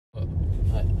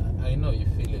know you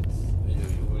feel it.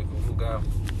 Uri kuvuga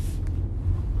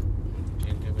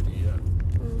ikindi buriya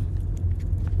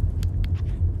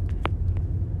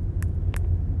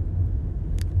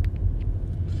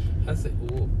hase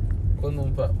ubu ko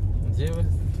numva njyewe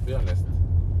to be honest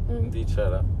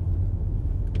ndicara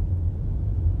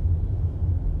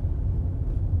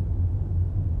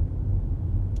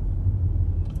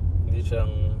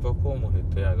numva ko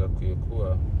Muheto yagakwiye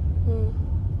kuba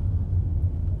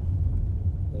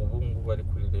ubu ngubu ari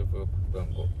kuri level yo kuvuga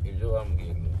ngo ibyo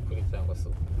bambwiye ni ukuri cyangwa se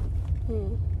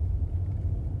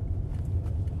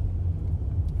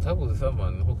tabuze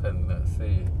someone who can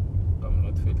say I'm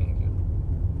not feeling you.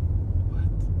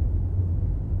 What?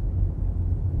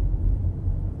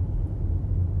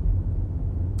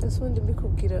 That's when the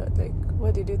Mikukira, like,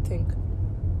 what did you think?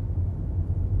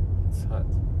 It's hard.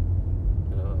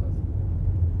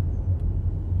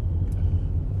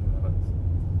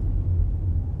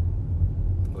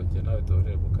 Ngo nawe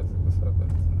duhurire mu kazi gusa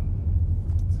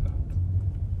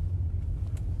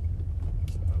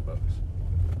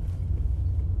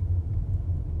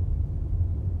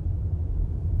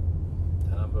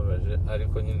tarambabaje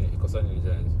ariko nyine ikosa ni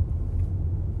ryanjye.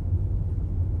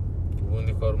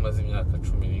 Ubundi ko wari umaze imyaka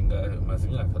 10 n'ingahe, umaze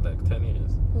imyaka like 10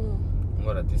 years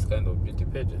nkora this kind of beauty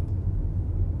pageant,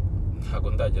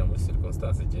 ntabwo ndagera muri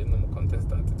circumstance igihe n'umu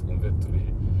contestant twumve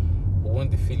turi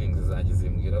ubundi feelings zanjye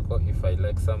zimbwira ko if I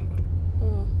like someone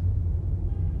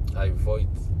I avoid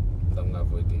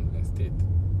avoiding instead.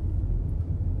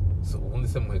 So ubundi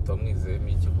se Muheto wamwizeyemo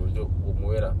iki ku buryo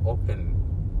umuwera open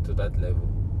to that level,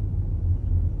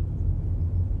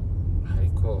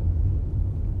 ariko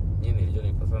nyine iryo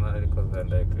ni kosa nari rikoze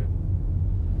and I agree.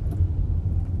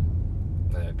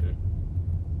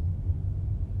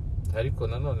 Ariko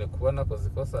nanone kuba nakoze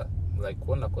ikosa, like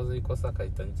kubona nakoze ikosa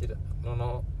akahita ngira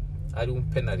noneho ari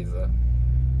umpenaliza,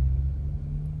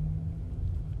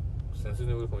 sinzi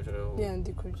niba uri kumujuraho. Yeah,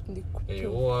 ndi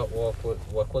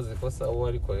wakoze ikosa uwo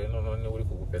arikoreye noneho niba uri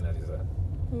kugupenaliza.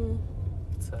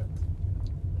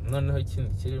 Noneho ikindi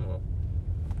kirimo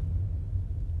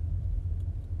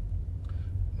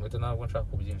Muheto ntabwo nshaka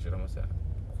kubyinjiramo cyane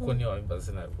kuko niyo wabimbaza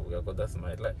sinabivuga ko that's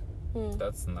my life,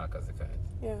 that's ni akazi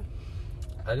kanjye.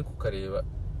 Ariko ukareba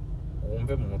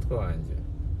wumve mu mutwe wanjye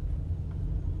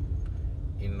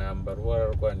intambara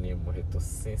wararwaniye Muheto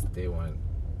since day one.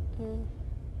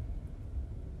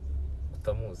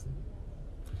 Utamuzi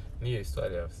niyo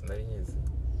histoire yawe sinari nyizi,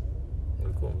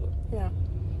 uri kumva?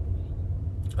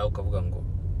 Aho ukavuga ngo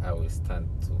I will stand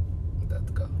to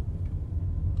that girl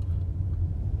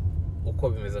uko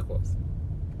bimeze kose.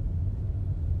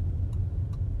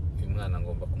 Uyu mwana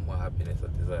ngomba kumuha happiness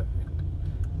at deserve.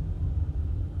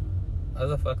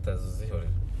 Other factors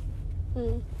uzihorera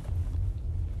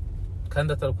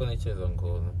kandi atari uko ntekereza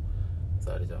ngo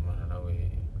nzaryamana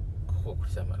nawe kuko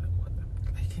kuryamana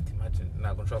I can't imagine.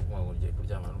 Ntabwo nshobora kumva ngo ngiye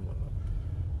kuryamana n'umuntu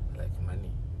like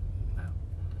money.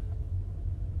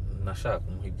 Nashaka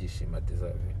kumuha ibyishimo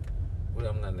deserve.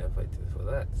 Uriya mwana yafighting for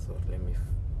that, so let me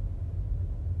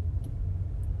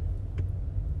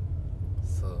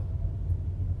so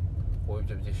wowe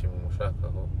ibyo byishimo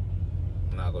umushakaho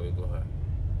ntabwo biguhaye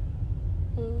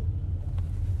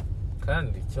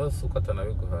kandi cyose uko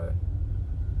atanabiguhaye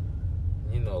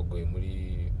nyine waguye muri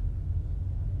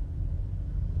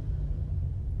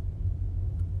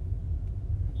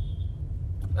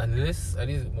unless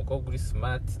ari umukobwa uri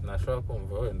smart nashobora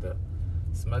kumva wenda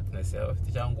smartness yaba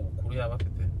afite cyangwa ubukuru yaba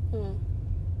afite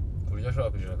ku buryo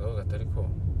ashobora kujira akavuga ati ariko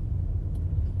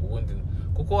ubundi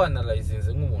kuko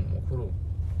wanalyzinze nk'umuntu mukuru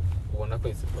ubona ko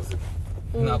it's possible.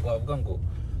 Ntabwo wavuga ngo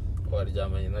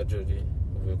waryamanye na Jory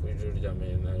uvuye kuri Jory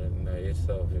uryamanye na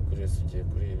Elsa uvuye kuri Elsa ugiye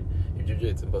kuri ibyo byo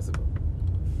it's impossible.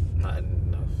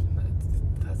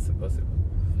 That's impossible.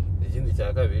 Ikindi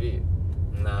cya kabiri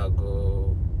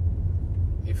ntabwo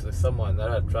if someone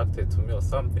are attracted to me or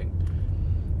something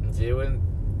njyewe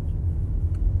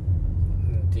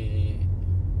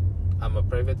I'm a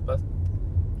private person,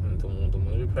 umuntu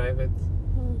muri private.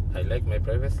 I like my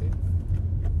privacy.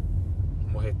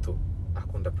 Muheto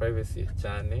akunda privacy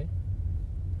cyane,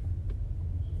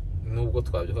 nubwo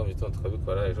twabyuka mu gitondo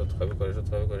tukabikora ejo tukabikora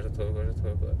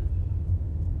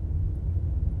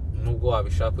nubwo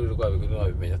wabishaka uri rwabigwi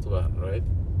wabimenya tubana, right?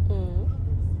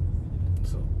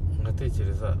 So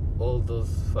ngatekereza all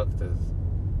those factors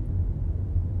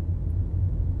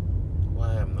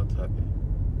why I'm not happy.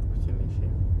 Kukinisha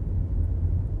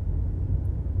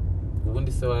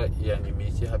ubundi se yanyimiye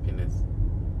iki happiness?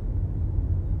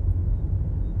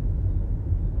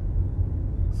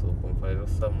 So compare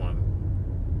someone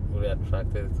who are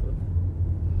attracted to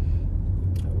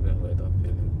I wouldn't let them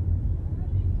feel it.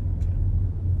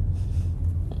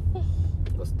 Okay.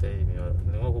 ngo stay in your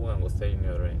ni nko kuvuga ngo stay in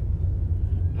your lane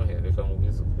muhereka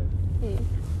mubwiza ukuri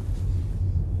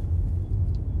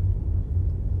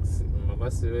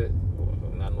mama siwe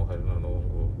nanuhari none ubu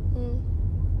ngubu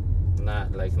na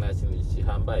like nta kintu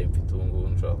gihambaye mfite ubu ngubu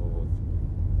nshobora kuvuga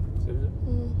sibyo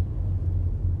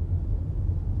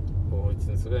ubu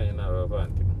kinsigaye ni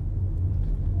abavandimwe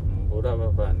mbura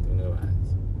abavandimwe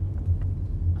banjye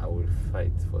I will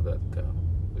fight for that girl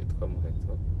witwa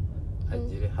Muheto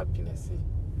agire happiness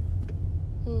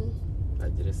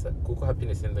agire sa kuko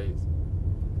happiness ndayizi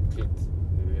kid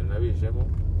ibintu nabijemo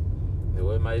the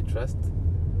way my trust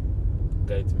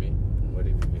guide me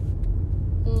muri bibi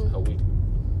I will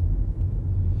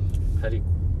ariko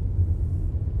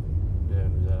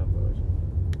ibintu byarambabaje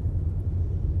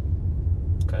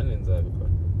kandi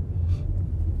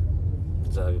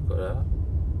nzabikora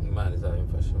Imana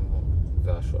izabimfashemo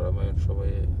nzashoramo ayo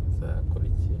nshoboye nzakora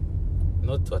iki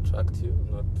not to attract you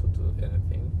not to do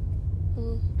anything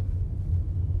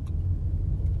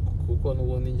kuko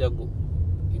n'ubundi njya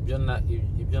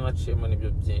ibyo naciyemo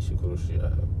nibyo byinshi kurusha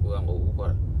kuvuga ngo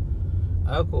gukora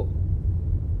ariko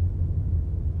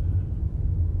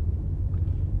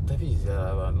ndabizi hari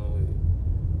abantu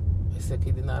ese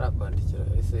kid ntarakwandikira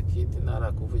ese kid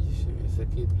ntarakuvugisha ese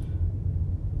kid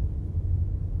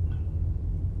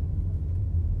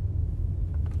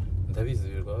ndabizi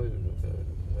birwaho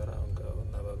barangabo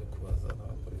n'ababikubaza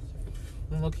n'abakora iki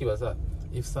ntukibaza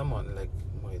if someone like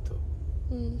Muheto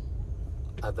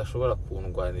adashobora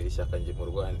kundwanira ishyaka njye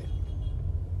murwanira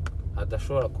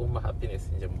adashobora kumpa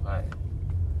happiness njye muhaye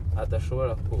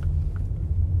adashobora ku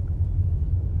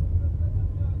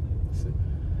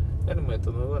yani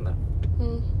Muheto nubona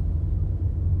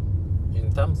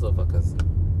in terms of akazi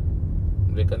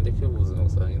reka ndeke ubuzima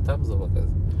gusa in terms of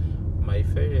akazi my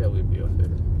failure will be your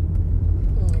failure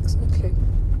exactly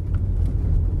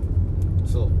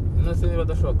so nase niba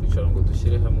adashobora kwicara ngo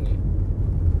dushyire hamwe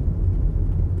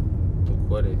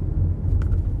dukore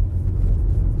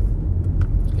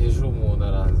ejo umuntu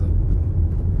araza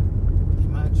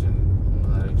imagine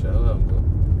umuntu aricara avuga ngo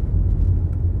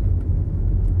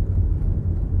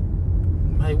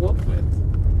my workmate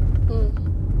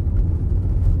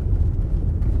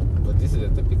but this is a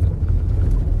typical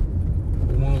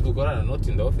umuntu dukorana not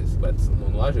in the office but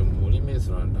umuntu waje muri Miss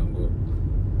Rwanda ngo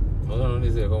none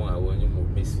nizeye ko mwabonye mu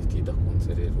Miss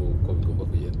idakunze rero uko bigomba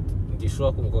kugenda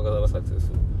ndishobora ko umukobwa azaba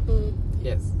successful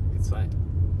yes it's fine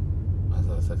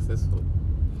azaba successful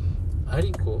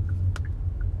ariko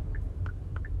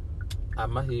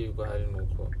amahirwe hari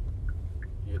nuko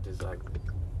you deserve it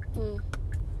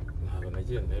ntabwo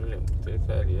nagiye nerure mu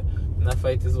guteka hariya na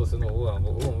fight zose ni ukuvuga ngo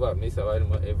urumva Miss aba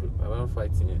harimo abamo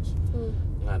fights nyinshi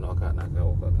umwana wa kanaka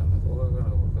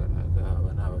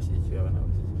aba nabashyigikiye aba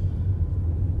nabashyigikiye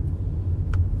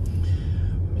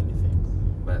many things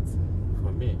but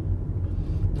for me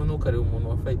noneho ukareba umuntu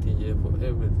wa fighting for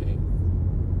everything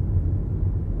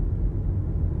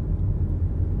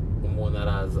umuntu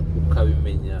araza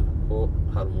ukabimenya ko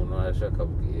hari umuntu waje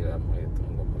akabwira Muheto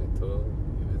ngo Muheto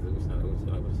bimeze gutya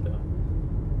na gutya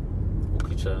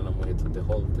ukicarana na Muheto the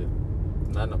whole day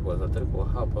nanakubaza atari ko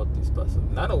how about this person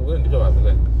nanakubwira n'ibyo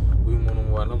bavuganye uyu muntu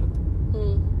mubana muto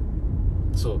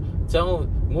so cyangwa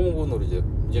nk'ubu ni urugero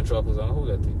njye nshobora kuza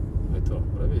nkakubwira ati Muheto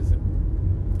urabizi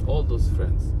all those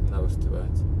friends ni abashuti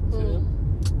banjye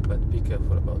but be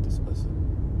careful about this person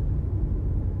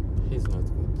he's not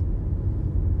good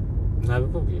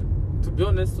nabikubwira to be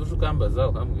honest uje ukambaza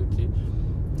ukambwira uti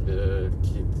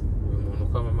kid uyu muntu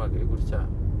uko amamagaye gutya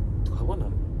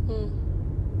tukabonana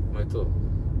Muheto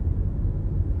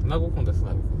nagukunda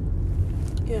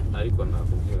sinabikunda ariko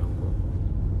nakubwira ngo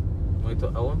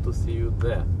Muheto I want to see you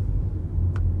there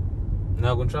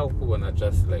ntabwo nshaka kukubona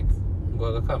just like ngo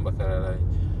agakamba kararanye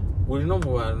uri no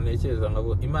mu bantu ntekereza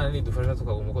ngo Imana nidufasha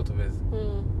tukaguma uko tumeze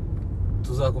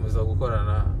tuzakomeza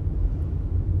gukorana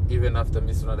even after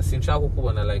Miss Rwanda sinshaka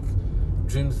kukubona like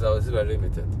dreams zawe ziba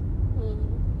limited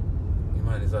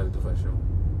Imana izabidufashemo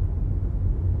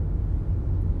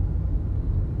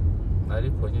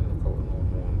ariko nyine ukabona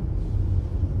umuntu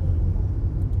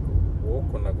wowe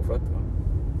ko nagufata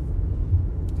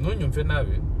ntunyumve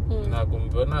nabi ntabwo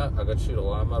mbona agaciro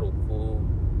wamara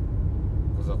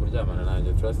kuza kuryamana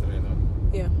nanjye trust me no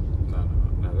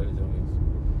ntabwo ari byo mwiza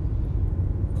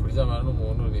kuryamana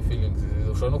n'umuntu ni feelings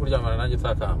ushobora no kuryamana nanjye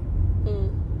utakamba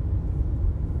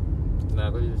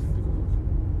ntabwo ari byo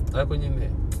kuvuga ariko nyine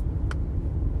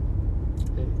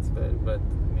it's very bad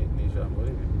ni ijambo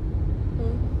ribi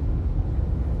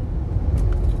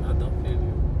I don't feel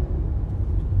you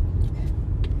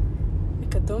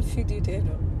like I don't feel you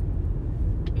rero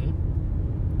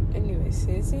anyway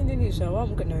sinzi ni ijambo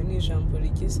wambwa nawe ni ijambo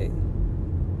rigize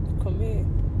bikomeye.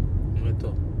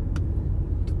 Muheto,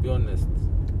 to be honest,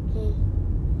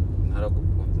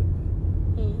 naragukunze.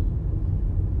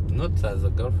 Not as a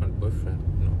girlfriend, boyfriend,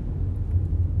 no.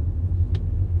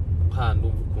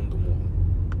 Ndumva ukunda umuntu,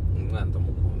 umwana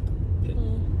ndamukunda.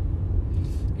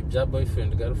 Ibya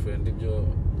boyfriend, girlfriend, ibyo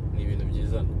ni ibintu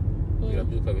byizana.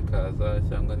 Birabyuka bikaza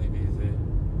cyangwa nibize.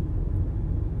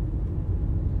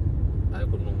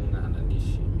 Ariko n'umwana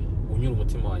nishimiye. Unyura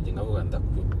umutima wanjye nkavuga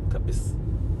ndakunda kabisa.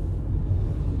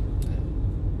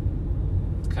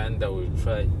 And I will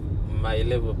try my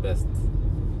level best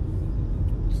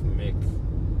to make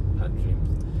her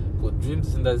dreams. Good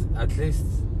dreams, at least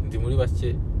ndi muri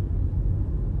bake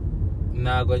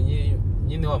nagwa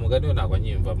nyine wa mugani we nagwa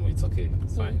nyimva mu it's okay,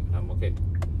 it's fine, I'm okay.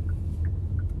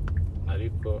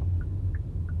 Ariko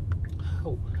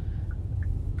how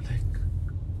like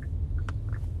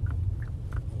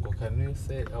ngo can you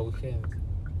say a weekend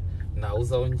na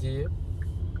uzawongiye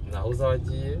na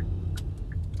uzawagiye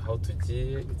how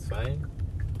tugiye, it's fine.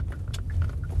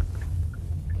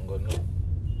 Ngo no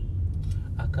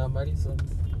akamarizo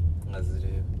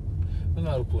nkazireba none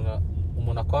hari ukuntu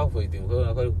umuntu akwavoiding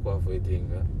ubona ko ari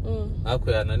kukwavoidinga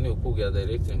ariko yananiwe kubwira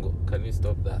direct ngo can you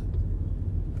stop that.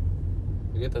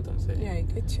 You get what I'm saying? Yeah, I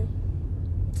get you.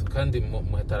 So kandi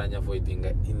muhetaranya avoiding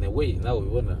in a way nawe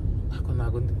ubibona ariko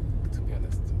ntago ndi to be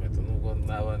honest nubwo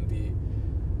naba ndi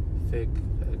fake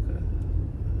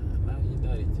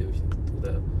nari cyo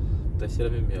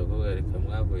udashyiramo imiyago reka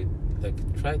mwavoid like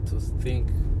try to think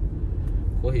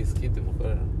ko his kid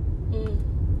mukorana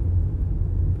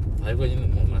ariko nyine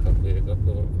umuntu akakwereka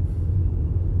ko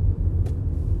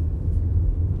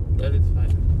that is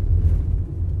fine.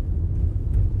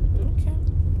 Okay,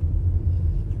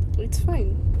 it's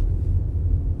fine.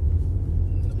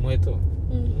 Muheto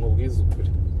mubwiza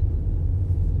ukuri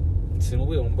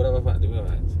sinubwiye mbura abavandimwe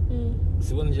banjye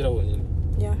sibona ngira bonyine.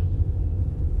 Yeah,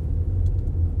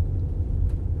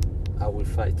 I will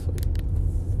fight for you.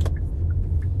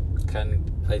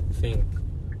 And I think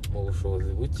mu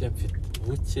bushobozi buke mfite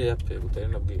bukeya pe butari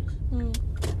na bwinshi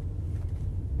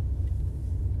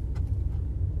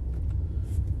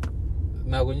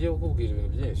ntabwo ngiye kukubwira ibintu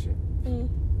byinshi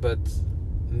but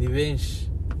ni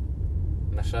benshi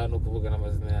nashaka no kuvuga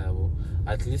n'amazina yabo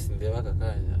at least ndeba aka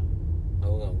kanya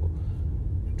navuga ngo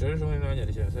George umwe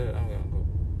n'abanyarwanda cyane aravuga ngo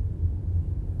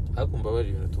akumva bari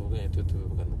ibintu tuvuganye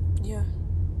tubivugana. Yeah,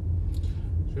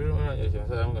 George umwe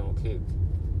n'abanyarwanda aravuga ngo kid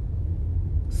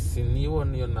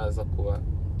sinibona iyo naza kuba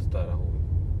tutarahuye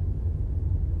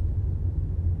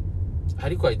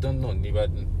ariko I don't know niba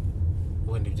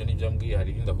wenda ibyo nibyo ambwiye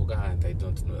hari ibindi avuga ahandi I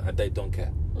don't know and I don't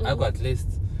care. Ariko at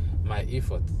least my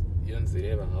effort iyo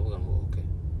nzireba nkavuga ngo okay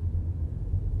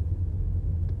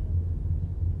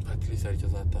at least hari icyo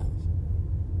zatanze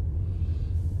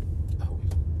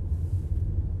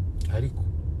ariko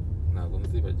ntabwo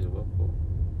nzibagirwa ko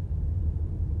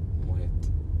Muheto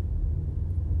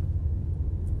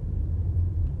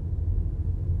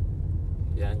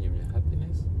yanyumye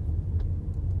happiness.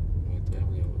 Muheto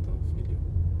yambwiye ngo don't feel you.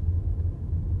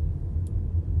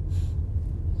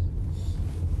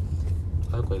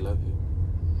 Ariko I love you.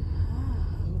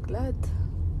 I'm glad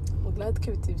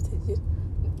ko bitagira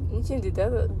n'ikindi. The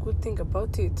other good thing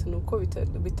about it ni uko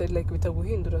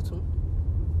bitaguhindura tu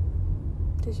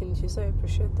ikintu cyiza. I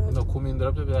appreciate that. No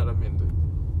kumindura byo byaraminduye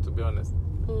to be honest.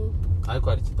 Ariko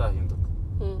hari kitahinduka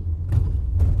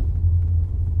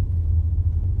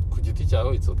ku giti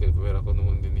cyawe it's okay kubera ko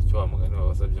n'ubundi nicyo wa mugani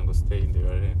wabasabye ngo stay in the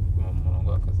lane mu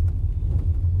murongo w'akazi.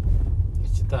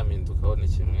 Ikitamindukaho ni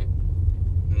kimwe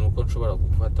nuko nshobora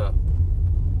gufata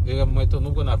rega Muheto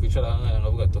nubwo nakwicara hanga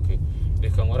nkavuga ati okay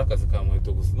reka nkora akazi ka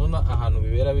Muheto gusa none ahantu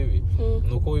bibera bibi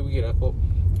nuko wibwira ko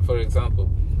for example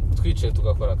twicaye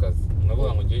tugakora akazi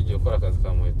navuga ngo ngiye gukora akazi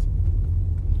ka Muheto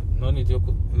none ibyo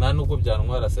nta nubwo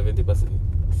byantwara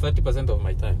 30% of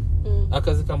my time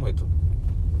akazi ka Muheto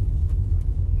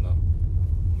no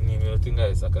ni minota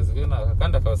ingahe akazi ke naka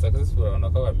kandi akaba successful abantu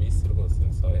akaba miss rwose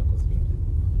nsaho yakoze ibintu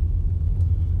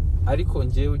ariko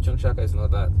ngewe icyo nshaka is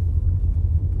not that.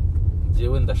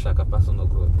 Ngewe ndashaka personal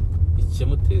growth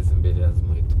ikimuteza imbere yazi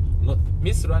Muheto no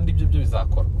Miss Rwanda ibyo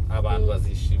bizakora abantu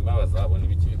bazishima bazabona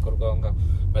ibiki bikorwa ngo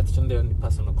but icyo ndeba ni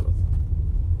personal growth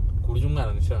ku buryo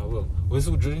umwana nishaka ngo wese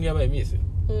ujuri ni yabaye Miss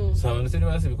sabana se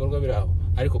niba bikorwa biraho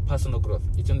ariko personal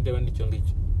growth icyo ndeba ni cyo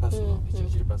ngicyo personal icyo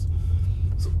kiri personal.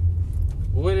 So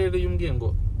wowe rero yumbwiye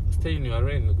ngo stay in your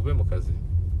lane gube mu kazi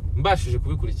mbashije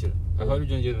kubikurikira akaba ari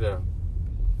byo ngendera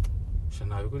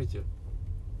shana bikurikira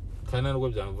kandi nubwo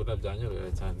byamvuna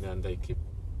byanyorohera cyane and I keep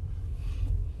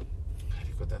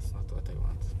ariko that's not what I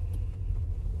want.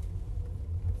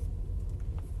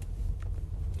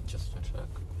 Just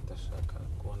ndashaka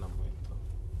kubona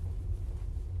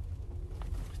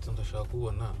ndashaka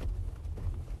kubona,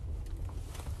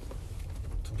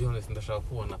 to be honest, ndashaka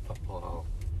kubona papa wawe,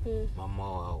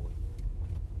 mama wawe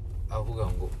avuga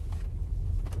ngo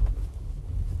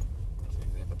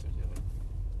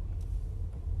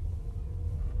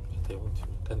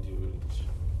kandi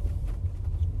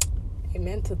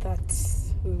Amen to that.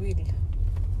 We will.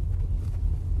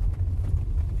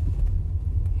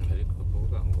 ariko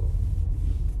kuvuga ngo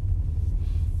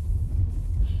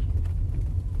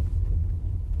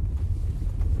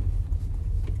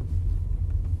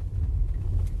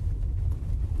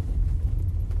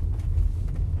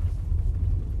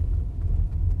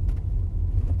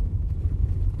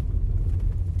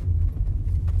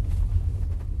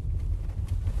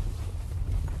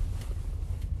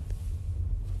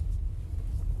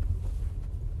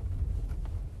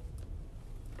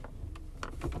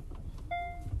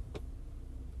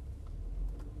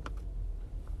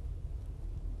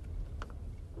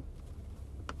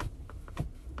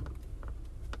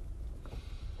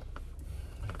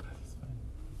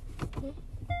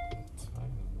it's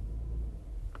fine.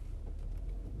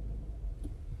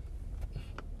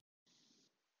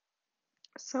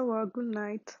 So, good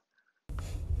night.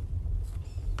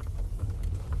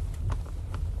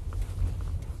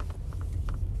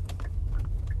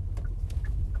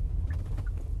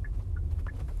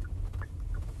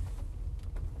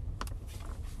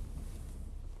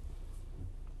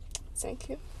 Thank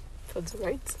you for the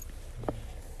ride.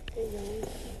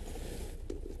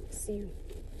 See you.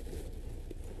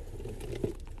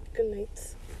 Good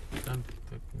night. And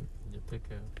you take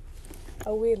care. I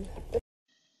will.